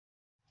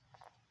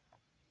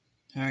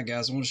Alright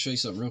guys, I want to show you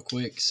something real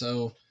quick.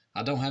 So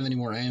I don't have any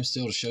more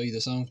amsteel to show you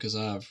this on because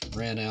I've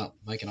ran out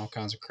making all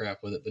kinds of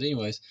crap with it. But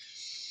anyways,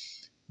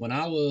 when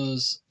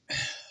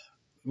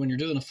you're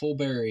doing a full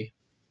bury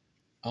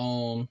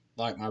on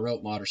like my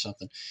rope mod or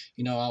something,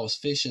 you know, I was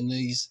fishing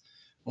these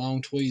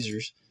long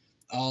tweezers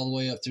all the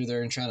way up through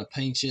there and trying to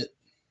pinch it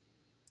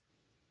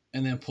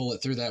and then pull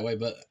it through that way.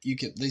 But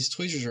these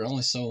tweezers are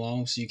only so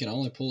long, so you can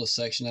only pull a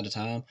section at a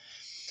time.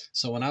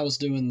 So when I was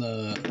doing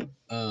the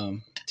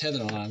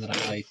tether line that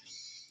I made,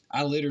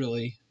 I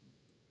literally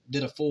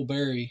did a full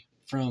bury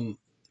from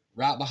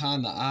right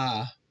behind the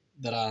eye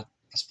that I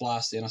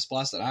spliced in. I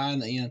spliced that eye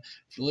in the end,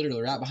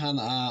 literally right behind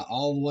the eye,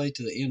 all the way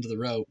to the end of the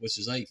rope, which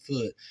is 8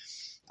 foot.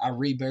 I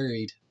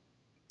reburied.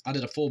 I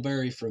did a full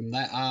bury from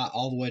that eye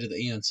all the way to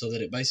the end so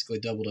that it basically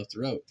doubled up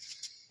the rope.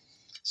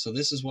 So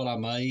this is what I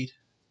made,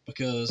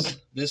 because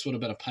this would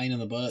have been a pain in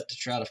the butt to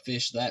try to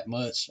fish that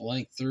much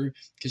length through,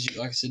 because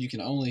like I said, you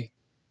can only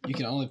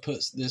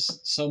put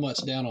this so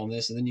much down on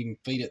this, and then you can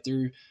feed it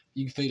through.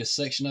 You can feed a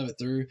section of it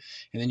through,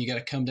 and then you got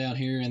to come down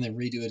here and then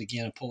redo it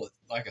again and pull it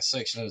like a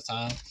section at a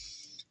time,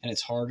 and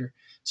it's harder.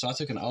 So I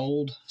took an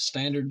old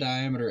standard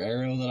diameter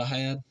arrow that I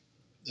had,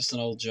 just an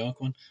old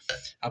junk one.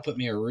 I put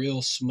me a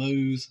real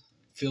smooth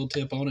field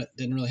tip on it.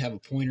 Didn't really have a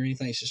point or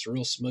anything. It's just a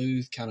real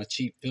smooth, kind of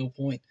cheap field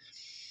point,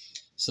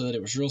 so that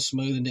it was real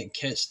smooth and didn't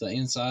catch the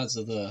insides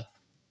of the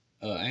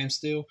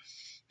amsteel.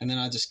 And then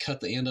I just cut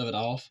the end of it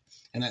off.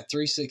 And that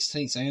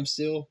 3/16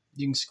 amsteel,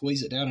 you can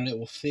squeeze it down and it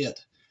will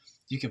fit.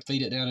 You can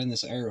feed it down in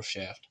this arrow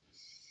shaft.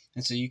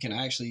 And so you can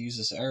actually use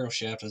this arrow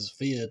shaft as a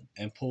feed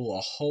and pull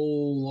a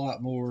whole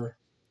lot more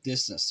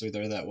distance through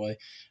there that way.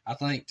 I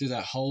think through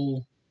that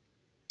whole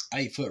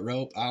 8 foot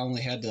rope, I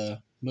only had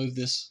to move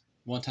this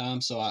one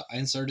time. So I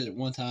inserted it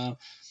one time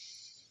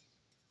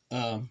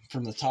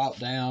from the top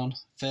down,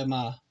 fed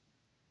my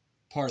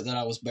part that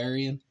I was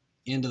burying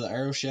into the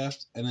arrow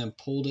shaft, and then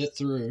pulled it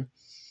through,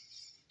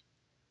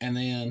 and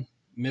then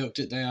milked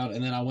it down,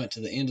 and then I went to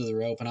the end of the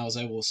rope, and I was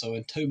able, so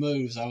in 2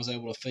 moves, I was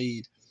able to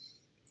feed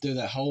through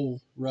that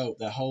whole rope,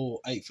 that whole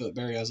 8 foot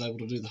bury. I was able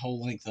to do the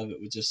whole length of it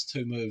with just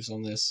 2 moves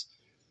on this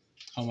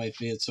homemade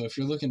feed. So if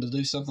you're looking to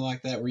do something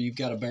like that where you've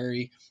got to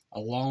bury a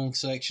long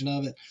section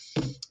of it,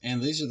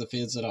 and these are the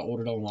feeds that I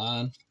ordered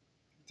online,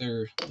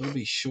 they'll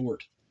be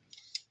short,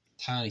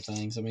 tiny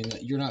things. I mean,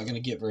 you're not going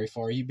to get very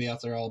far. You'd be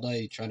out there all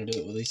day trying to do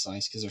it with these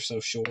things because they're so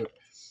short.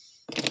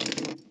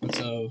 And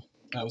so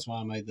that was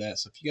why I made that.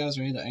 So if you guys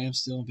are into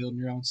amsteel and building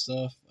your own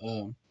stuff,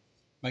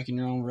 making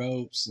your own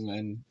ropes,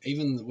 and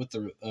even with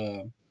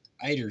the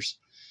aiders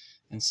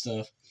and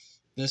stuff,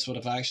 this would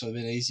have actually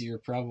been easier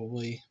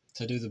probably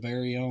to do the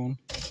bury on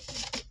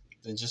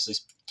than just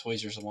these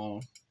tweezers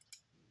alone.